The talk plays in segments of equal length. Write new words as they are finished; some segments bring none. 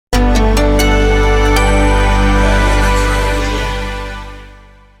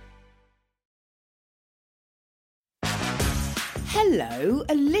So,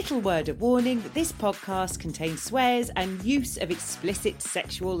 a little word of warning that this podcast contains swears and use of explicit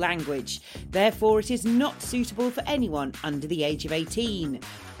sexual language. Therefore, it is not suitable for anyone under the age of 18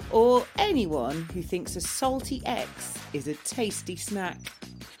 or anyone who thinks a salty X is a tasty snack.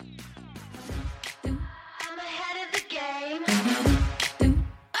 I'm ahead of the game.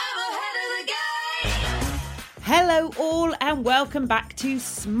 Hello all and welcome back to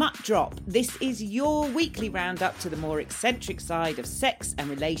Smut Drop. This is your weekly roundup to the more eccentric side of sex and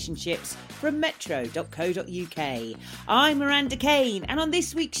relationships from metro.co.uk. I'm Miranda Kane, and on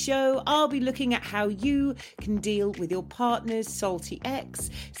this week's show I'll be looking at how you can deal with your partner's salty ex,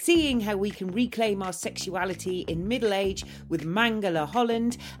 seeing how we can reclaim our sexuality in middle age with Mangala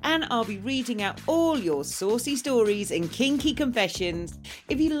Holland, and I'll be reading out all your saucy stories and kinky confessions.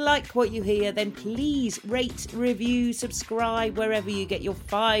 If you like what you hear, then please rate, review, subscribe wherever you get your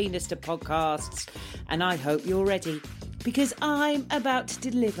finest of podcasts. And I hope you're ready, because I'm about to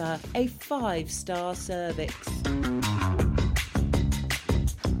deliver a 5-star cervix.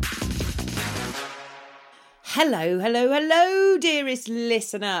 Hello, dearest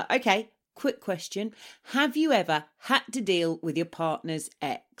listener. Okay, quick question. Have you ever had to deal with your partner's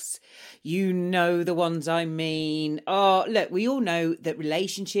ex? You know the ones I mean. Oh, look, we all know that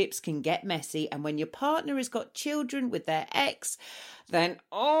relationships can get messy, and when your partner has got children with their ex, then,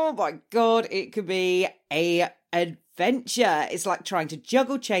 oh my God, it could be a adventure. It's like trying to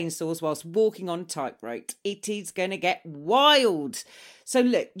juggle chainsaws whilst walking on tightrope. It is going to get wild. So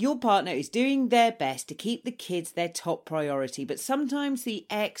look, your partner is doing their best to keep the kids their top priority, but sometimes the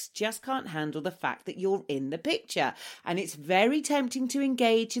ex just can't handle the fact that you're in the picture. And it's very tempting to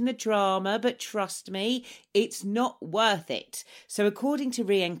engage in the drama, but trust me, it's not worth it. So according to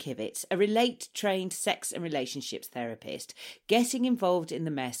Rhian Kivitz, a Relate-trained sex and relationships therapist, getting involved in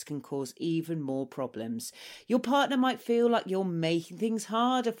the mess can cause even more problems. Your partner might feel like you're making things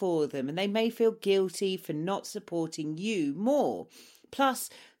harder for them, and they may feel guilty for not supporting you more. Plus,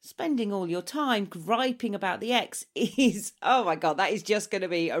 spending all your time griping about the ex is, oh my God, that is just going to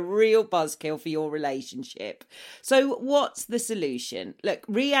be a real buzzkill for your relationship. So what's the solution? Look,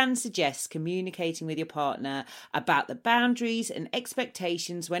 Rhian suggests communicating with your partner about the boundaries and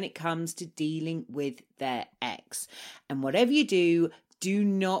expectations when it comes to dealing with their ex. And whatever you do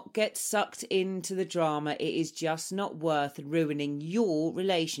not get sucked into the drama. It is just not worth ruining your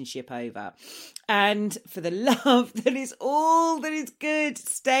relationship over. And for the love that is all that is good,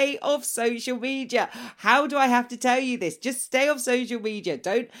 stay off social media. How do I have to tell you this? Just stay off social media.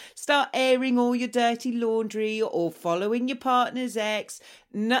 Don't start airing all your dirty laundry or following your partner's ex.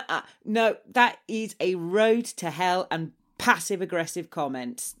 No, that is a road to hell and passive-aggressive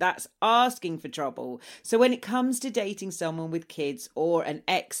comments. That's asking for trouble. So when it comes to dating someone with kids or an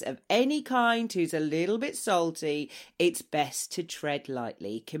ex of any kind who's a little bit salty, it's best to tread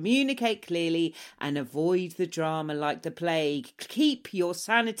lightly, communicate clearly, and avoid the drama like the plague. Keep your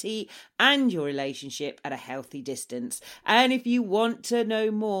sanity and your relationship at a healthy distance. And if you want to know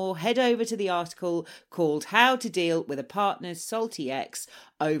more, head over to the article called How to Deal with a Partner's Salty Ex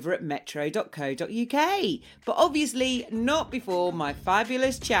over at metro.co.uk. But obviously not before my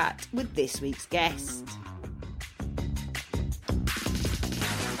fabulous chat with this week's guest.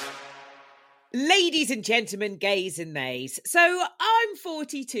 Ladies and gentlemen, gays and nays. So I'm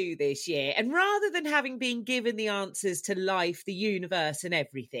 42 this year, and rather than having been given the answers to life, the universe and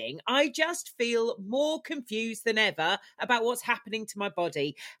everything, I just feel more confused than ever about what's happening to my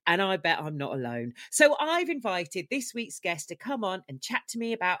body, and I bet I'm not alone. So I've invited this week's guest to come on and chat to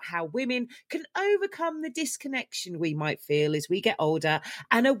me about how women can overcome the disconnection we might feel as we get older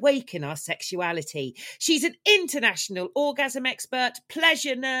and awaken our sexuality. She's an international orgasm expert,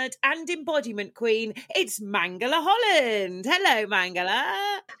 pleasure nerd and embodiment queen. It's Mangala Holland. Hello,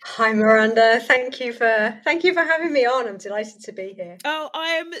 Mangala. Hi, Miranda. Thank you for having me on. I'm delighted to be here. Oh, I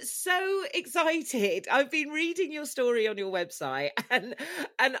am so excited. I've been reading your story on your website, and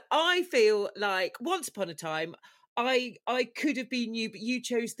I feel like once upon a time I could have been you, but you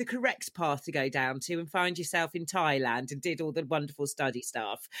chose the correct path to go down to and find yourself in Thailand and did all the wonderful study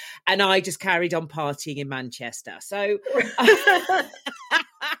stuff. And I just carried on partying in Manchester. So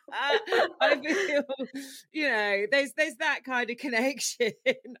I feel, there's that kind of connection.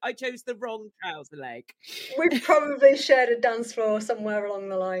 I chose the wrong trouser leg. We probably shared a dance floor somewhere along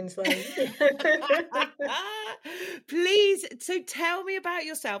the lines then. Please, so tell me about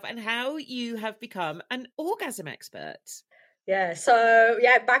yourself and how you have become an orgasm expert. Yeah, so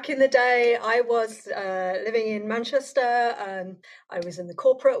yeah, back in the day, I was living in Manchester. I was in the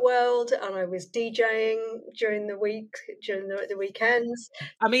corporate world, and I was DJing during the week, during the weekends.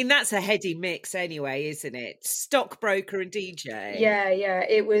 I mean, that's a heady mix anyway, isn't it? Stockbroker and DJ. Yeah,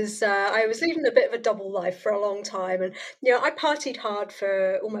 it was. I was leading a bit of a double life for a long time, and I partied hard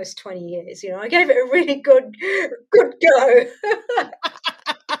for almost 20 years. I gave it a really good go.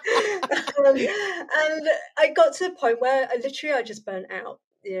 And I got to the point where I just burnt out.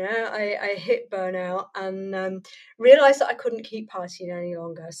 I hit burnout and realized that I couldn't keep partying any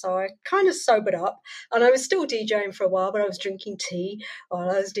longer. So I kind of sobered up, and I was still DJing for a while, but I was drinking tea while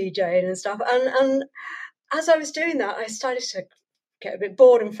I was DJing and stuff. And as I was doing that, I started to get a bit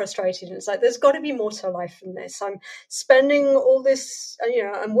bored and frustrated. And it's like, there's got to be more to life than this. I'm spending all this,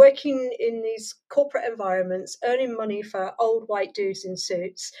 I'm working in these corporate environments, earning money for old white dudes in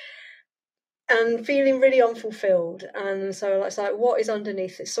suits and feeling really unfulfilled. And so it's like, what is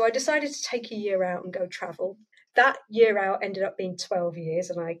underneath this? So I decided to take a year out and go travel. That year out ended up being 12 years,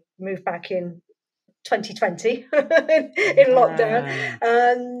 and I moved back in 2020 in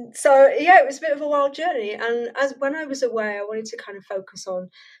lockdown. So yeah, it was a bit of a wild journey. And as when I was away, I wanted to kind of focus on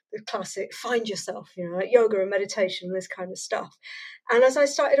the classic find yourself, like yoga and meditation, this kind of stuff. And as I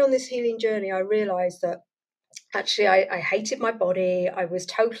started on this healing journey, I realized that actually I hated my body. I was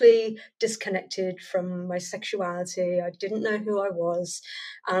totally disconnected from my sexuality. I didn't know who I was.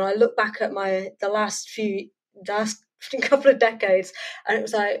 And I look back at the last couple of decades, and it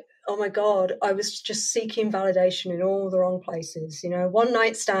was like, oh my God, I was just seeking validation in all the wrong places. One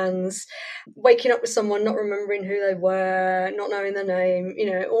night stands, waking up with someone, not remembering who they were, not knowing their name,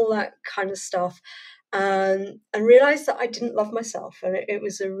 all that kind of stuff. And realized that I didn't love myself. And it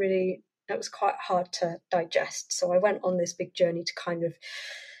was quite hard to digest. So I went on this big journey to kind of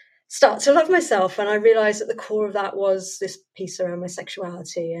start to love myself, and I realized at the core of that was this piece around my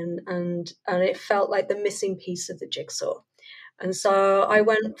sexuality, and it felt like the missing piece of the jigsaw. And so I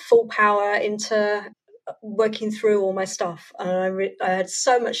went full power into working through all my stuff, and I had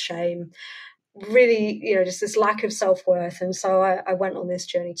so much shame, really, just this lack of self-worth. And so I went on this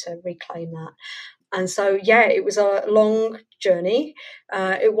journey to reclaim that. And so, yeah, it was a long journey.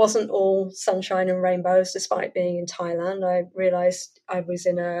 It wasn't all sunshine and rainbows, despite being in Thailand. I realized I was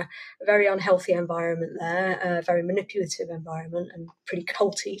in a very unhealthy environment there, a very manipulative environment, and pretty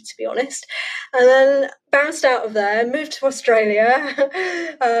culty, to be honest. And then bounced out of there, moved to Australia,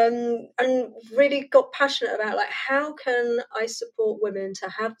 and really got passionate about, like, how can I support women to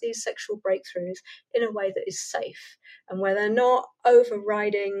have these sexual breakthroughs in a way that is safe, and where they're not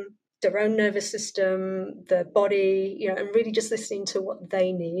overriding their own nervous system, their body, and really just listening to what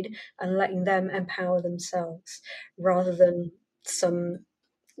they need and letting them empower themselves, rather than some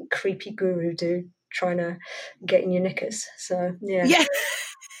creepy guru dude trying to get in your knickers. So yeah.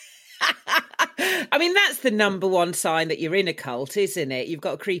 I mean, that's the number one sign that you're in a cult, isn't it? You've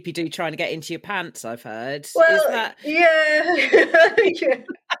got a creepy dude trying to get into your pants, I've heard. Well, is that... yeah. Yeah.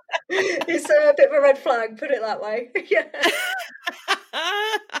 It's a bit of a red flag, put it that way. Yeah.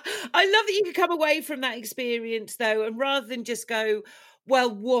 I love that you could come away from that experience, though, and rather than just go,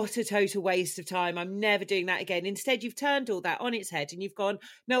 well, what a total waste of time, I'm never doing that again. Instead, you've turned all that on its head and you've gone,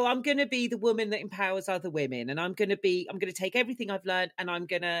 no, I'm going to be the woman that empowers other women, and I'm going to take everything I've learned, and I'm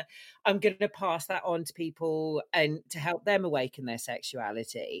going to pass that on to people and to help them awaken their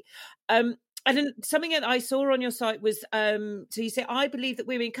sexuality. And then something that I saw on your site was, so you say, I believe that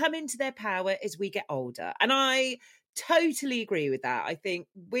women come into their power as we get older. And I totally agree with that. I think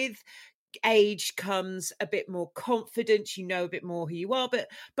with age comes a bit more confidence, a bit more who you are, but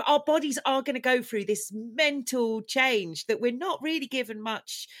our bodies are going to go through this mental change that we're not really given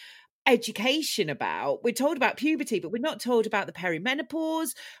much education about. We're told about puberty, but we're not told about the perimenopause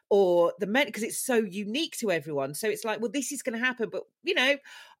or the men, because it's so unique to everyone. So it's like, well, this is going to happen, but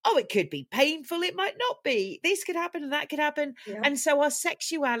it could be painful, it might not be, this could happen and that could happen. Yeah. And so our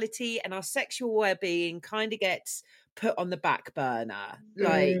sexuality and our sexual well-being kind of gets put on the back burner,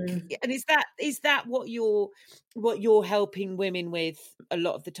 and is that what you're helping women with a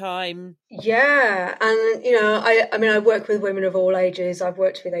lot of the time? Yeah, and I mean, I work with women of all ages. I've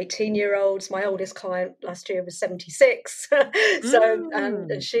worked with 18-year-olds. My oldest client last year was 76. So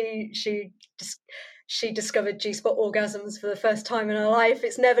and she discovered G-spot orgasms for the first time in her life.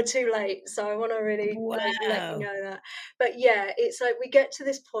 It's never too late. So I want to really let you know that. But yeah, it's like we get to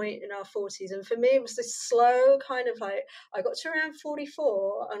this point in our 40s. And for me, it was this slow kind of like, I got to around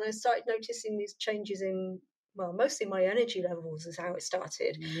 44 and I started noticing these changes in, well, mostly my energy levels is how it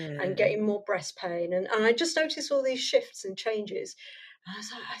started, and getting more breast pain. And I just noticed all these shifts and changes. And I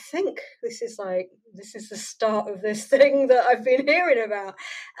was like, I think this is the start of this thing that I've been hearing about.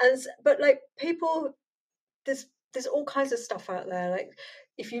 But like people, there's all kinds of stuff out there. Like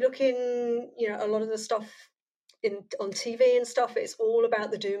if you look in, a lot of the stuff on TV and stuff, it's all about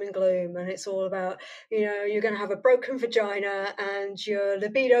the doom and gloom, and it's all about, you're going to have a broken vagina and your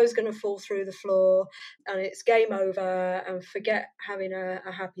libido is going to fall through the floor and it's game over and forget having a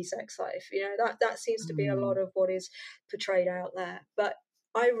happy sex life. That seems to be a lot of what is portrayed out there. But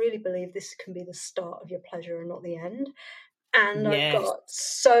I really believe this can be the start of your pleasure and not the end. And I've Yes. got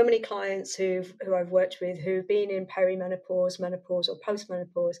so many clients who I've worked with who've been in perimenopause, menopause, or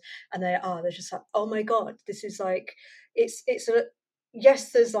postmenopause, and they're just like, oh my God, this is like,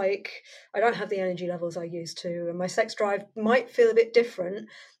 yes, there's like, I don't have the energy levels I used to, and my sex drive might feel a bit different,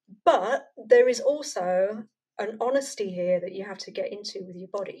 but there is also an honesty here that you have to get into with your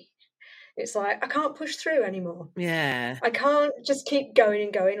body. It's like, I can't push through anymore. Yeah. I can't just keep going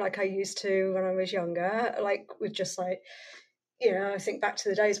and going like I used to when I was younger, like with just like, I think back to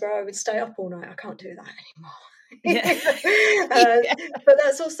the days where I would stay up all night. I can't do that anymore. Yeah. But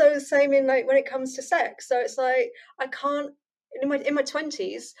that's also the same in like when it comes to sex. So it's like I can't. In my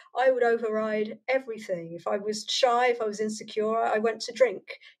 20s, I would override everything. If I was shy, if I was insecure, I went to drink,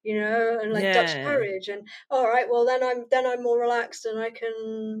 and like Dutch Yeah. courage. And all right, well then I'm more relaxed and I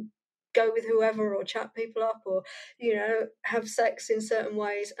can go with whoever or chat people up or have sex in certain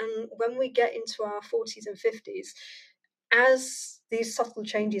ways. And when we get into our 40s and 50s, as these subtle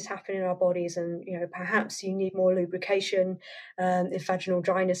changes happen in our bodies, and perhaps you need more lubrication, if vaginal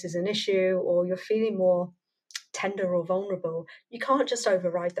dryness is an issue, or you're feeling more tender or vulnerable, you can't just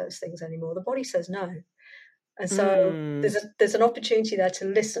override those things anymore. The body says no. And so there's an opportunity there to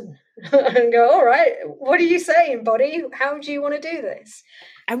listen and go, all right, what are you saying, body? How do you want to do this?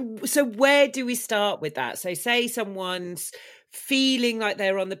 And so where do we start with that? So say someone's feeling like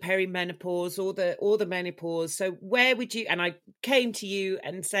they're on the perimenopause or the menopause. So where would you, and I came to you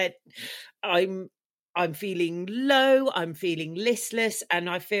and said, I'm feeling low, I'm feeling listless, and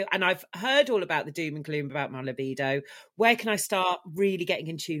I've heard all about the doom and gloom about my libido. Where can I start really getting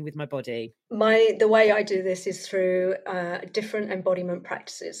in tune with my body? The way I do this is through different embodiment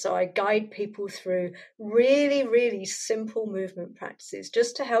practices. So I guide people through really, really simple movement practices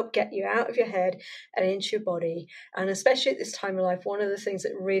just to help get you out of your head and into your body. And especially at this time of life, one of the things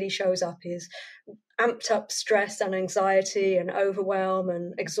that really shows up is amped up stress and anxiety and overwhelm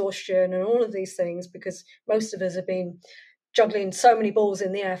and exhaustion and all of these things, because most of us have been juggling so many balls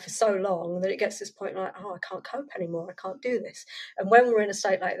in the air for so long that it gets to this point like, oh, I can't cope anymore. I can't do this. And when we're in a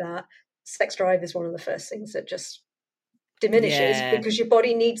state like that, sex drive is one of the first things that just diminishes because your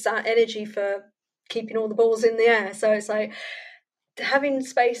body needs that energy for keeping all the balls in the air. So it's like having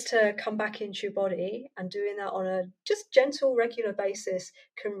space to come back into your body and doing that on a just gentle, regular basis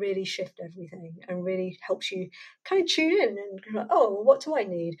can really shift everything and really helps you kind of tune in and like, oh, what do I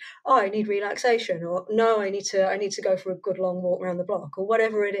need? Oh, I need relaxation, or no, I need to go for a good long walk around the block, or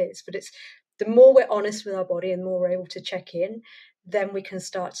whatever it is. But it's the more we're honest with our body and the more we're able to check in, then we can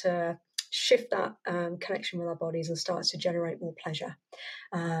start to shift that connection with our bodies and start to generate more pleasure.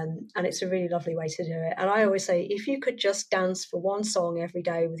 And it's a really lovely way to do it. And I always say, if you could just dance for one song every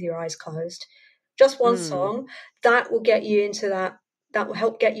day with your eyes closed, just one song, that will get you into that will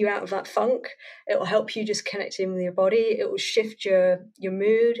help get you out of that funk. It will help you just connect in with your body. It will shift your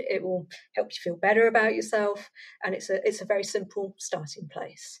mood. It will help you feel better about yourself. And it's a very simple starting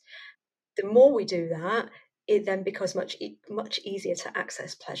place. The more we do that, it then becomes much easier to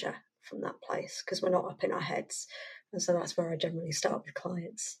access pleasure from that place because we're not up in our heads. And so that's where I generally start with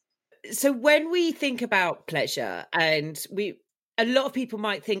clients. So when we think about pleasure, and a lot of people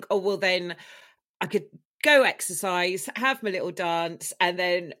might think, oh, well, then I could go exercise, have my little dance, and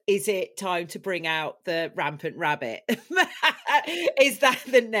then is it time to bring out the rampant rabbit? Is that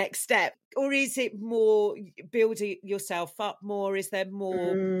the next step? Or is it more building yourself up more? Is there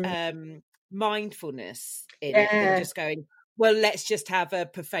more mindfulness in it than just going, well, let's just have a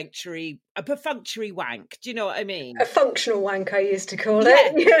perfunctory wank? Do you know what I mean? A functional wank, I used to call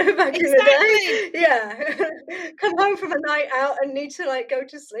it, back in the day. Yeah. Come home from a night out and need to like go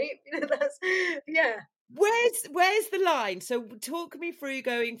to sleep. That's Where's the line? So talk me through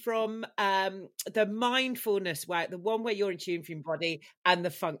going from the mindfulness wank, the one where you're in tune with your body, and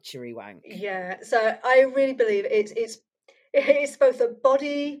the functionary wank. Yeah. So I really believe it's both a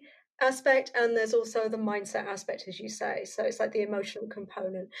body aspect and there's also the mindset aspect, as you say. So it's like the emotional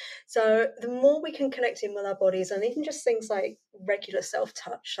component. So the more we can connect in with our bodies, and even just things like regular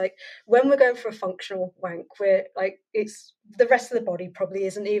self-touch, like when we're going for a functional wank, we're like, it's the rest of the body probably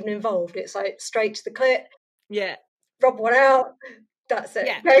isn't even involved. It's like straight to the clit, Yeah, rub one out, That's it.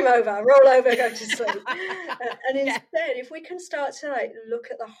 Yeah. Game over. Roll over, go to sleep. And Yeah. instead, if we can start to like look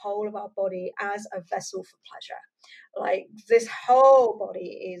at the whole of our body as a vessel for pleasure, like this whole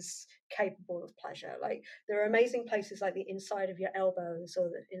body is capable of pleasure. Like there are amazing places like the inside of your elbows or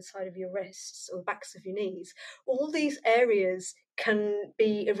the inside of your wrists or the backs of your knees. All these areas can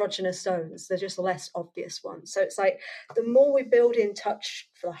be erogenous zones. They're just less obvious ones. So it's like the more we build in touch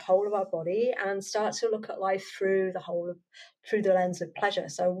for the whole of our body and start to look at life through the lens of pleasure.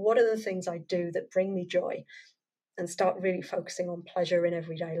 So what are the things I do that bring me joy? And start really focusing on pleasure in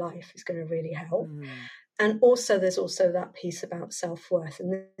everyday life is going to really help. Mm. And also there's also that piece about self-worth,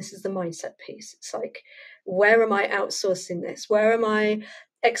 and this is the mindset piece. It's like, where am I outsourcing this? Where am I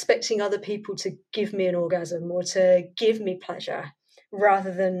expecting other people to give me an orgasm or to give me pleasure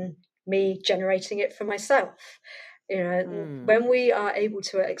rather than me generating it for myself? When we are able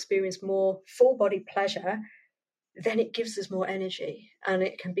to experience more full body pleasure, then it gives us more energy and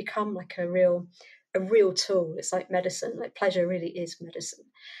it can become like a real tool. It's like medicine. Like pleasure really is medicine.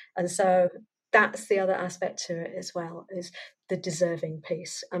 And so that's the other aspect to it as well, is the deserving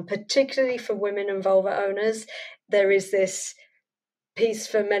piece. And particularly for women and vulva owners, there is this piece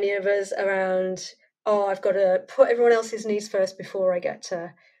for many of us around, oh, I've got to put everyone else's needs first before I get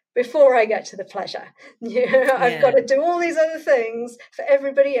to the pleasure. I've got to do all these other things for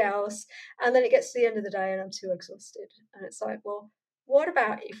everybody else, and then it gets to the end of the day and I'm too exhausted. And it's like, well, what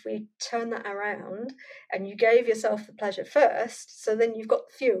about if we turn that around and you gave yourself the pleasure first, so then you've got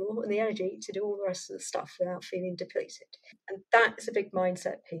the fuel and the energy to do all the rest of the stuff without feeling depleted. And that is a big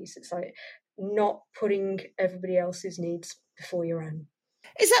mindset piece. It's like not putting everybody else's needs before your own.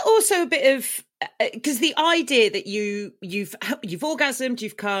 Is that also a bit of, because the idea that you've orgasmed,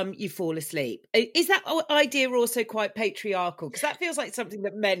 you've come, you fall asleep, is that idea also quite patriarchal? Because that feels like something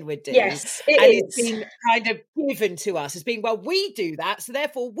that men would do. Yes, it and is. It's been kind of given to us as being, well, we do that, so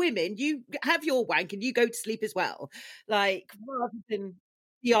therefore women, you have your wank and you go to sleep as well. Like, rather than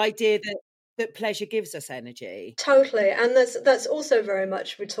the idea that pleasure gives us energy. Totally. And that's also very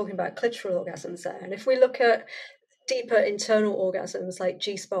much, we're talking about clitoral orgasms there. And if we look at deeper internal orgasms like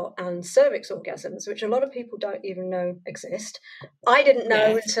G-spot and cervix orgasms, which a lot of people don't even know exist. I didn't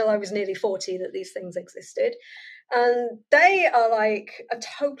know until I was nearly 40 that these things existed. And they are like a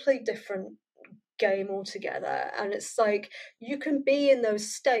totally different game altogether. And it's like you can be in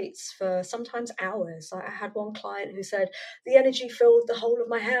those states for sometimes hours. Like I had one client who said the energy filled the whole of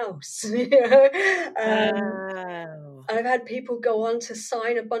my house. I've had people go on to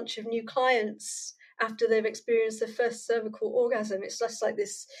sign a bunch of new clients after they've experienced their first cervical orgasm. It's just like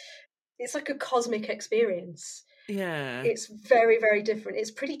this, it's like a cosmic experience. Yeah. It's very, very different. It's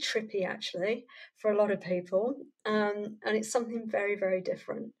pretty trippy actually for a lot of people. And it's something very, very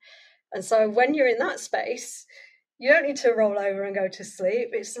different. And so when you're in that space, you don't need to roll over and go to sleep.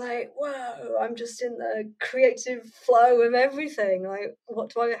 It's like, whoa, I'm just in the creative flow of everything. Like,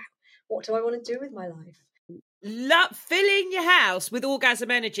 what do I want to do with my life? Filling your house with orgasm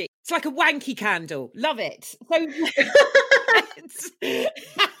energy. It's like a wanky candle. Love it. So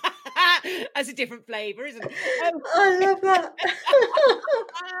that's a different flavour, isn't it? I love that.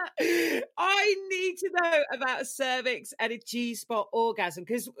 I need to know about a cervix and a G-spot orgasm,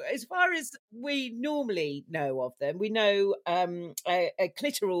 because as far as we normally know of them, we know a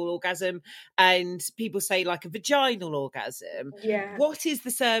clitoral orgasm, and people say like a vaginal orgasm. Yeah. What is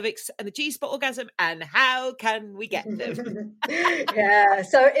the cervix and the G-spot orgasm, and how can we get them? Yeah,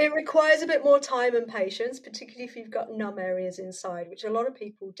 so it requires a bit more time and patience, particularly if you've got numb areas inside, which a lot of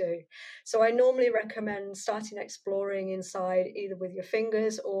people do. So I normally recommend starting exploring inside either with your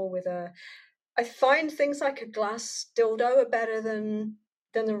fingers or with I find things like a glass dildo are better than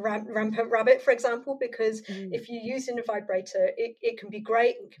the rampant rabbit, for example, because if you're using a vibrator, it can be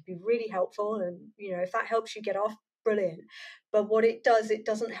great and can be really helpful. And, if that helps you get off, brilliant. But what it does, it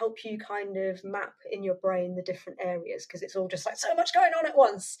doesn't help you kind of map in your brain the different areas, because it's all just like so much going on at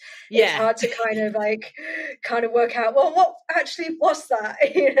once. Yeah. It's hard to kind of work out, well, what actually was that?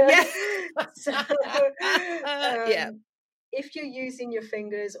 Yeah. So, Yeah. if you're using your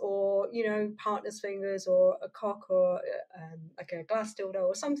fingers or, partner's fingers or a cock or like a glass dildo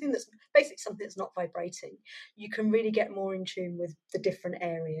or something that's basically something that's not vibrating, you can really get more in tune with the different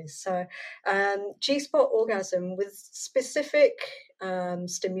areas. So G-spot orgasm with specific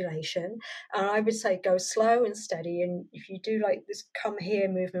stimulation, and I would say go slow and steady. And if you do like this come here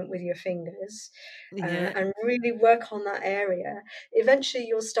movement with your fingers and really work on that area, eventually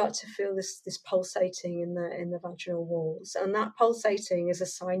you'll start to feel this pulsating in the vaginal walls, and that pulsating is a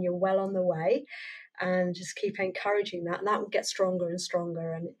sign you're well on the way. and just keep encouraging that. And that will get stronger and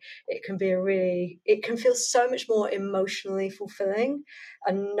stronger. And it can it can feel so much more emotionally fulfilling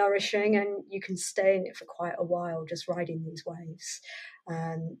and nourishing. And you can stay in it for quite a while, just riding these waves.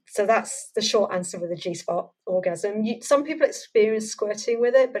 So that's the short answer with a G-spot orgasm. Some people experience squirting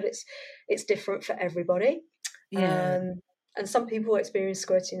with it, but it's different for everybody. Yeah. And some people experience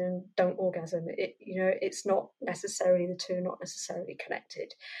squirting and don't orgasm. It's not necessarily, the two are not necessarily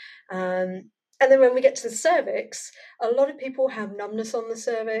connected. And then when we get to the cervix, a lot of people have numbness on the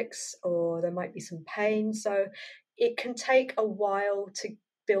cervix, or there might be some pain. So it can take a while to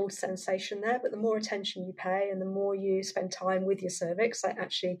build sensation there, but the more attention you pay and the more you spend time with your cervix, like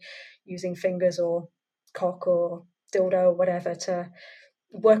actually using fingers or cock or dildo or whatever to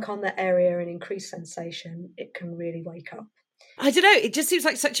work on that area and increase sensation, it can really wake up. I don't know. It just seems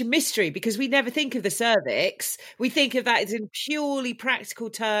like such a mystery because we never think of the cervix. We think of that as in purely practical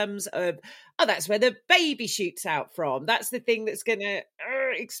terms of, oh, that's where the baby shoots out from. That's the thing that's going to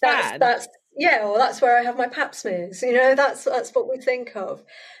expand. Well, that's where I have my pap smears. That's what we think of.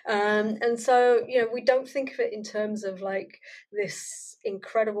 And so, we don't think of it in terms of like this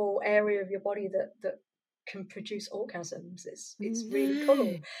incredible area of your body that can produce orgasms. It's really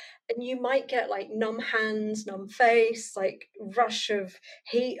cool. And you might get like numb hands, numb face, like rush of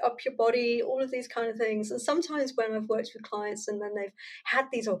heat up your body, all of these kind of things. And sometimes when I've worked with clients and then they've had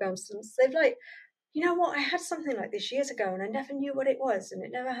these orgasms, they've like, you know what, I had something like this years ago and I never knew what it was and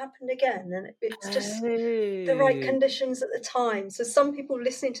it never happened again. And it's just the right conditions at the time. So some people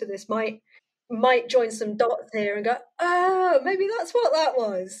listening to this might join some dots here and go, oh, maybe that's what that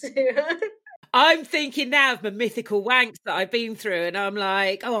was. I'm thinking now of my mythical wanks that I've been through, and I'm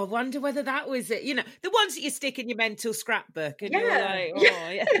like, oh, I wonder whether that was it. The ones that you stick in your mental scrapbook, and you're like, oh,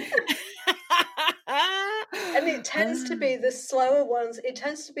 yeah. And it tends to be the slower ones. It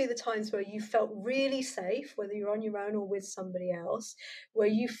tends to be the times where you felt really safe, whether you're on your own or with somebody else, where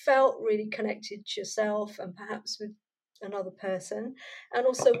you felt really connected to yourself and perhaps with another person, and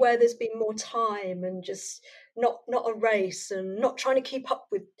also where there's been more time and just not a race and not trying to keep up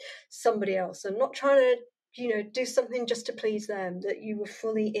with somebody else and not trying to do something just to please them, that you were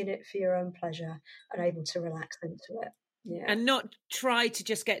fully in it for your own pleasure and able to relax into it. Yeah. And not try to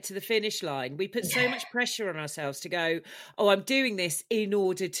just get to the finish line. We put so much pressure on ourselves to go, oh, I'm doing this in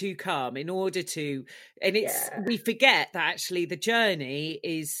order to come, and we forget that actually the journey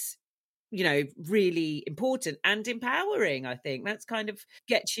is, really important and empowering. I think that's kind of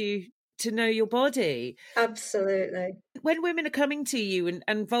gets you to know your body. Absolutely. When women are coming to you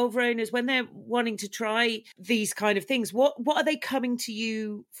and vulva owners, when they're wanting to try these kind of things, what are they coming to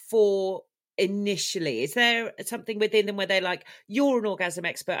you for initially? Is there something within them where they're like, you're an orgasm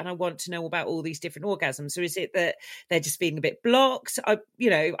expert and I want to know about all these different orgasms? Or is it that they're just feeling a bit blocked? I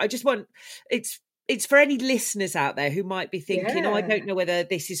just want, it's for any listeners out there who might be thinking, oh, I don't know whether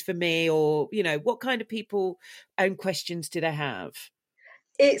this is for me, or, what kind of people and questions do they have?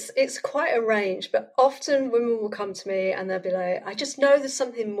 It's quite a range, but often women will come to me and they'll be like, I just know there's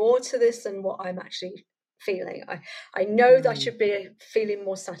something more to this than what I'm actually feeling. I know that I should be feeling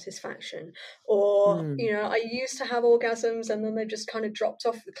more satisfaction, or I used to have orgasms and then they just kind of dropped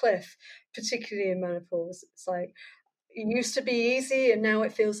off the cliff, particularly in menopause. It's like, it used to be easy and now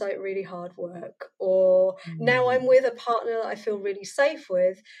it feels like really hard work, or now I'm with a partner that I feel really safe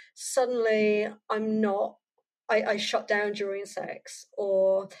with, suddenly I shut down during sex.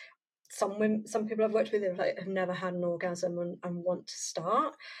 Or some people I've worked with have never had an orgasm and want to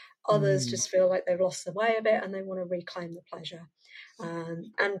start. Others just feel like they've lost their way a bit and they want to reclaim the pleasure.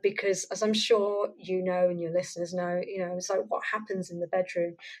 And because, as I'm sure and your listeners know, it's like what happens in the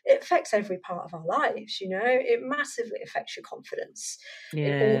bedroom, it affects every part of our lives. It massively affects your confidence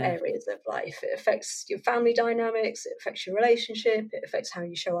in all areas of life. It affects your family dynamics, it affects your relationship, it affects how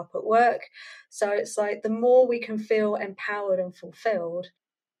you show up at work. So it's like the more we can feel empowered and fulfilled,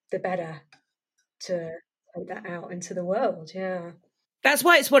 the better to take that out into the world. Yeah. That's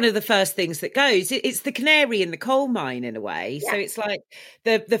why it's one of the first things that goes. It's the canary in the coal mine in a way. Yeah. So it's like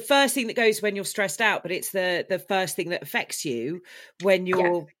the first thing that goes when you're stressed out, but it's the first thing that affects you when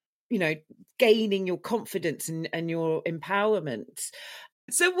you're, gaining your confidence and your empowerment.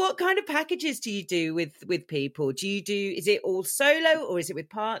 So what kind of packages do you do with people? Is it all solo or is it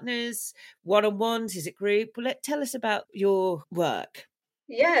with partners, one-on-ones? Is it group? Well, tell us about your work.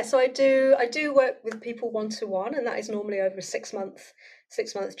 Yeah, so I do work with people one-to-one, and that is normally over a 6-month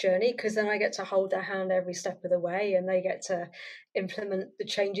 6 month journey, because then I get to hold their hand every step of the way, and they get to implement the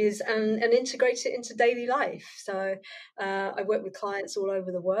changes and integrate it into daily life. So I work with clients all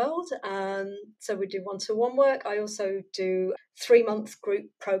over the world. So we do one-to-one work. I also do 3 month group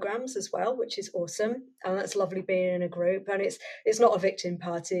programs as well, which is awesome. And that's lovely being in a group. And it's not a victim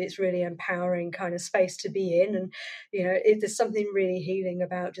party. It's really empowering kind of space to be in. And, there's something really healing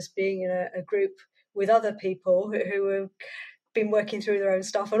about just being in a group with other people who have been working through their own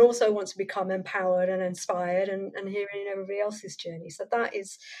stuff and also want to become empowered and inspired, and hearing everybody else's journey. So that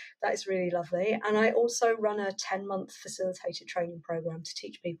is really lovely. And I also run a 10-month facilitated training program to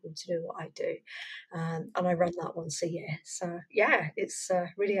teach people to do what I do. And I run that once a year. So yeah, it's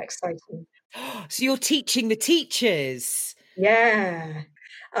really exciting. So you're teaching the teachers. Yeah.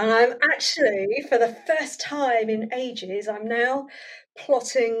 And I'm actually, for the first time in ages, I'm now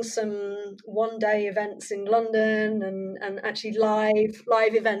plotting some one-day events in London and actually live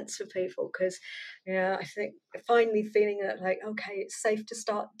events for people, because I think finally feeling that, like, okay, it's safe to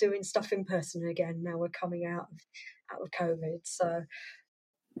start doing stuff in person again now we're coming out of COVID. So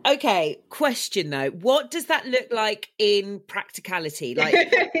Okay, question though. What does that look like in practicality? Like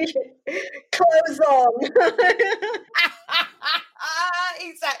clothes on.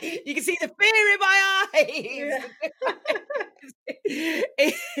 Exactly. You can see the fear in my eyes.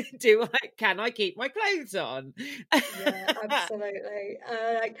 Yeah. Can I keep my clothes on? Yeah, absolutely.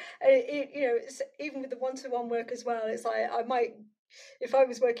 It's, even with the one-to-one work as well, it's like I might, if I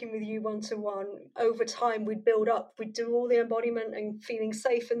was working with you one-to-one, over time we'd build up, we'd do all the embodiment and feeling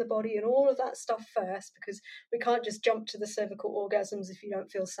safe in the body and all of that stuff first, because we can't just jump to the cervical orgasms if you don't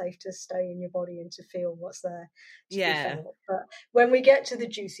feel safe to stay in your body and to feel what's there to be felt. But when we get to the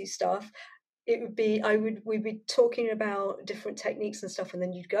juicy stuff, it would be, we'd be talking about different techniques and stuff, and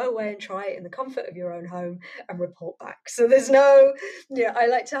then you'd go away and try it in the comfort of your own home and report back. So there's no, I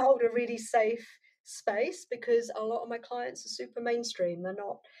like to hold a really safe space, because a lot of my clients are super mainstream. They're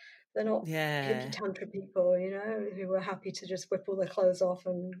not hippie tantra people, who are happy to just whip all their clothes off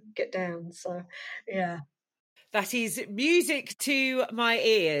and get down. So yeah. That is music to my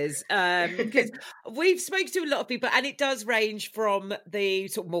ears, because we've spoken to a lot of people, and it does range from the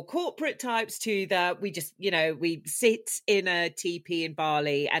sort of more corporate types to the we sit in a teepee in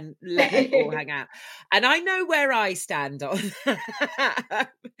Bali and let it all hang out. And I know where I stand on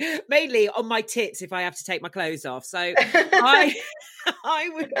mainly on my tits if I have to take my clothes off. So I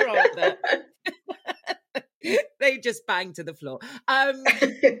would rather they just bang to the floor.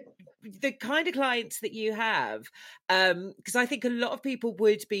 The kind of clients that you have, because I think a lot of people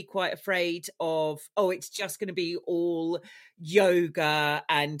would be quite afraid of, it's just going to be all yoga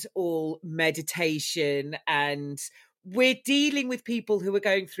and all meditation, and we're dealing with people who are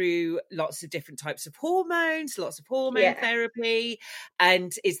going through lots of different types of hormones, lots of hormone therapy.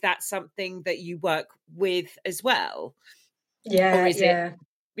 And is that something that you work with as well? Yeah. Or is it,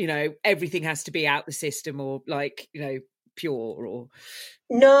 everything has to be out the system, or pure? Or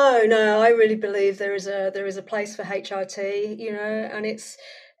No, I really believe there is a place for HRT, and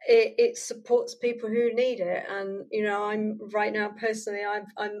it supports people who need it. And I'm right now personally,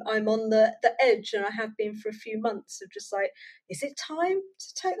 I'm on the edge, and I have been for a few months, of just like, is it time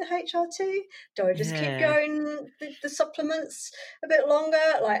to take the HRT? Do I just keep going the supplements a bit longer?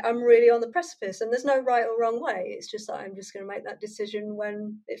 Like, I'm really on the precipice, and there's no right or wrong way. It's just that I'm just going to make that decision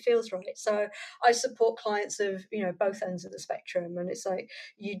when it feels right. So I support clients of both ends of the spectrum, and it's like,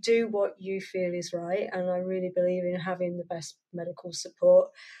 you do what you feel is right. And I really believe in having the best medical support.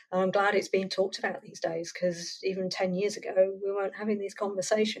 And I'm glad it's being talked about these days, because even 10 years ago, we weren't having these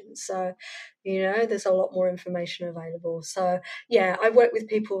conversations. So, there's a lot more information available. So, yeah, I work with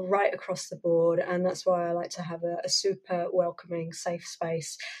people right across the board. And that's why I like to have a super welcoming, safe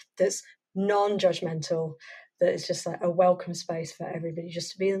space that's non-judgmental, that is just like a welcome space for everybody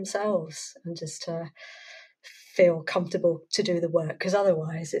just to be themselves and just to feel comfortable to do the work, because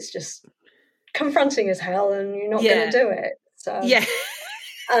otherwise it's just confronting as hell and you're not going to do it. So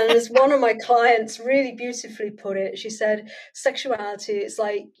and as one of my clients really beautifully put it, she said, sexuality, it's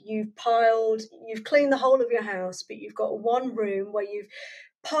like you've cleaned the whole of your house, but you've got one room where you've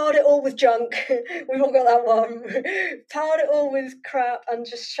piled it all with junk. We've all got that one. Piled it all with crap and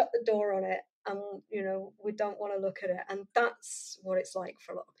just shut the door on it. And we don't want to look at it. And that's what it's like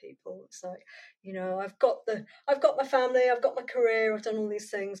for a lot of people. It's like, I've got my family, I've got my career, I've done all these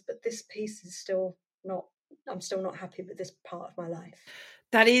things, but this piece is still not, I'm still not happy with this part of my life.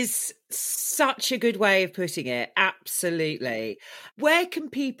 That is such a good way of putting it. Absolutely. Where can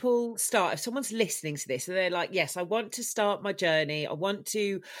people start? If someone's listening to this and they're like, yes, I want to start my journey, I want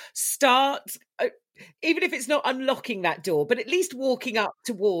to start even if it's not unlocking that door, but at least walking up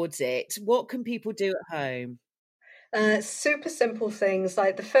towards it, what can people do at home? Super simple things.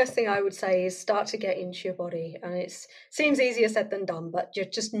 Like the first thing I would say is start to get into your body, and it seems easier said than done. But you're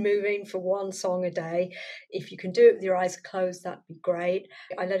just moving for one song a day. If you can do it with your eyes closed, that'd be great.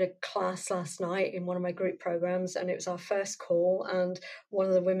 I led a class last night in one of my group programs, and it was our first call. And one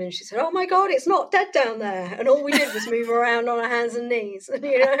of the women, she said, "Oh my God, it's not dead down there!" And all we did was move around on our hands and knees, and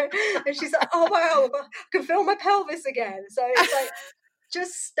And she's like, "Oh wow, I can feel my pelvis again." So it's like,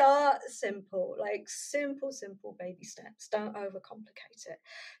 just start simple, like simple baby steps. Don't overcomplicate it.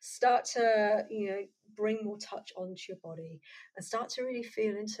 Start to, bring more touch onto your body and start to really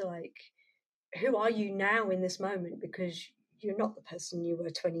feel into like, who are you now in this moment? Because you're not the person you were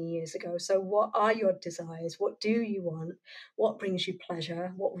 20 years ago. So what are your desires? What do you want? What brings you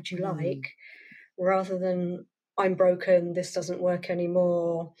pleasure? What would you like? Rather than, I'm broken, this doesn't work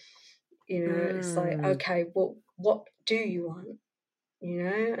anymore. It's like, okay, well, what do you want?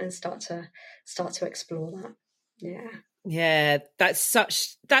 And start to explore that. Yeah, that's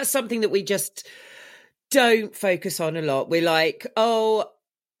something that we just don't focus on a lot. We're like,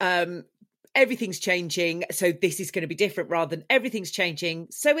 everything's changing, so this is going to be different, rather than everything's changing,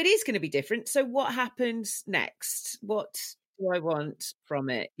 so it is going to be different. So what happens next? What do I want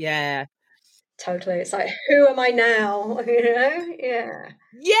from it? Yeah. Totally. It's like, who am I now? Yeah.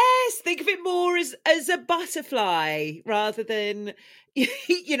 Yes, think of it more as a butterfly rather than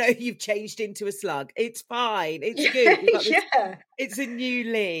you've changed into a slug. It's fine. It's good. Yeah. It's a new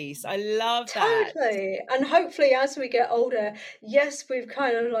lease. I love that. Totally. And hopefully as we get older, yes, we've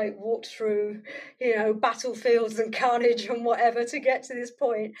kind of like walked through, battlefields and carnage and whatever to get to this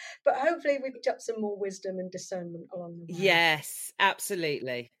point. But hopefully we picked up some more wisdom and discernment along the way. Yes,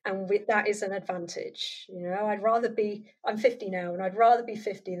 absolutely. And that is an advantage. I'm 50 now, and I'd rather be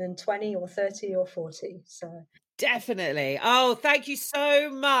 50 than 20 or 30 or 40. So definitely. Oh, thank you so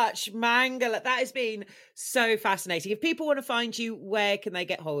much, Mangala. That has been so fascinating. If people want to find you, where can they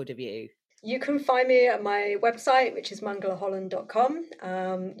get hold of you? You can find me at my website, which is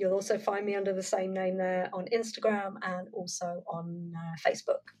mangalaholland.com. You'll also find me under the same name there on Instagram and also on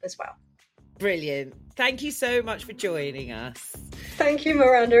Facebook as well. Brilliant. Thank you so much for joining us. Thank you,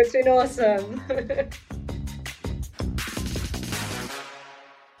 Miranda. It's been awesome.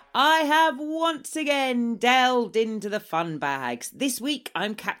 I have once again delved into the fun bags. This week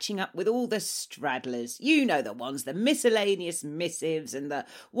I'm catching up with all the straddlers. You know, the ones, the miscellaneous missives, and the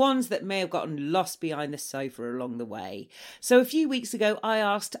ones that may have gotten lost behind the sofa along the way. So a few weeks ago I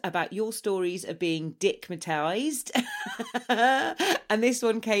asked about your stories of being dickmatized. And this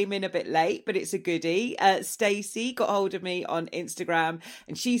one came in a bit late, but it's a goodie. Stacey got hold of me on Instagram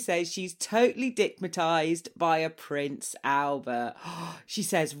and she says she's totally dickmatized by a Prince Albert. She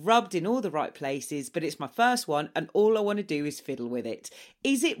says, rubbed in all the right places, but it's my first one and all I want to do is fiddle with it.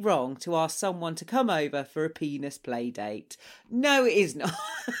 Is it wrong to ask someone to come over for a penis play date? No, it is not.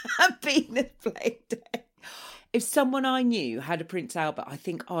 A penis play date. If someone I knew had a Prince Albert, I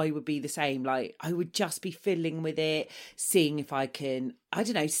think I would be the same. Like, I would just be fiddling with it, seeing if I can,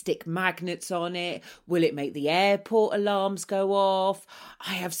 stick magnets on it. Will it make the airport alarms go off?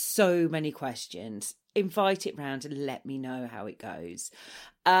 I have so many questions. Invite it round and let me know how it goes.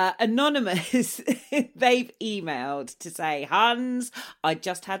 Anonymous, they've emailed to say, Hans, I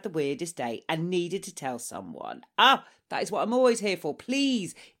just had the weirdest day and needed to tell someone. That is what I'm always here for.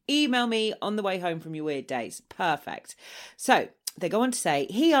 Please email me on the way home from your weird days. Perfect. So they go on to say,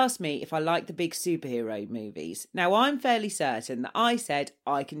 he asked me if I like the big superhero movies. Now, I'm fairly certain that I said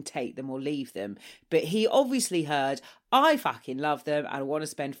I can take them or leave them, but he obviously heard I fucking love them and I want to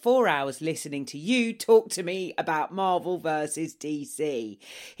spend 4 hours listening to you talk to me about Marvel versus DC.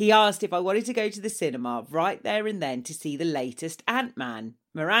 He asked if I wanted to go to the cinema right there and then to see the latest Ant-Man.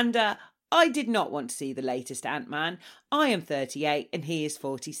 Miranda, I did not want to see the latest Ant-Man. I am 38 and he is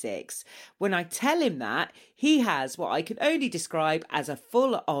 46. When I tell him that, he has what I can only describe as a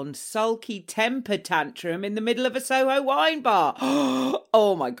full-on sulky temper tantrum in the middle of a Soho wine bar.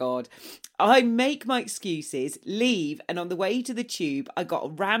 Oh my God. I make my excuses, leave, and on the way to the tube, I got a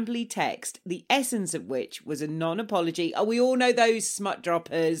rambly text, the essence of which was a non-apology. Oh, we all know those smut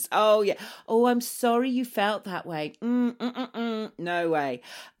droppers. Oh, yeah. Oh, I'm sorry you felt that way. No way.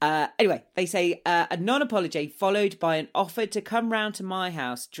 Anyway, they say a non-apology followed by an offer to come round to my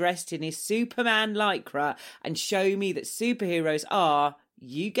house dressed in his Superman lycra and show me that superheroes are,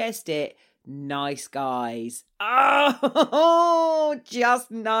 you guessed it, nice guys. Oh,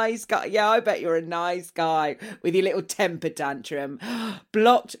 just nice guy. Yeah, I bet you're a nice guy with your little temper tantrum.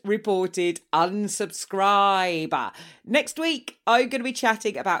 Blocked, reported, unsubscribe. Next week, I'm going to be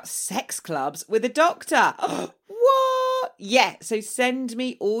chatting about sex clubs with a doctor. What? Yeah, so send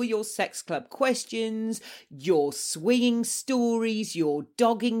me all your sex club questions, your swinging stories, your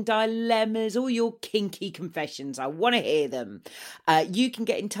dogging dilemmas, all your kinky confessions. I want to hear them. You can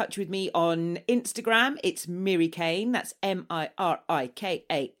get in touch with me on Instagram. It's Miri Kane. That's Mirikane.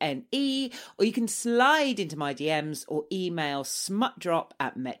 Or you can slide into my DMs or email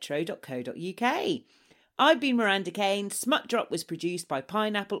smutdrop@metro.co.uk. I've been Miranda Kane. Smut Drop was produced by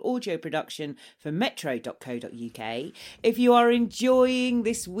Pineapple Audio Production for metro.co.uk. If you are enjoying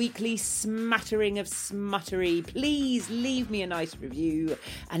this weekly smattering of smuttery, please leave me a nice review.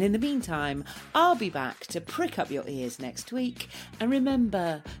 And in the meantime, I'll be back to prick up your ears next week. And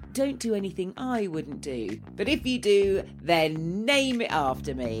remember, don't do anything I wouldn't do. But if you do, then name it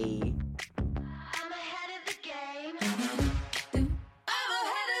after me.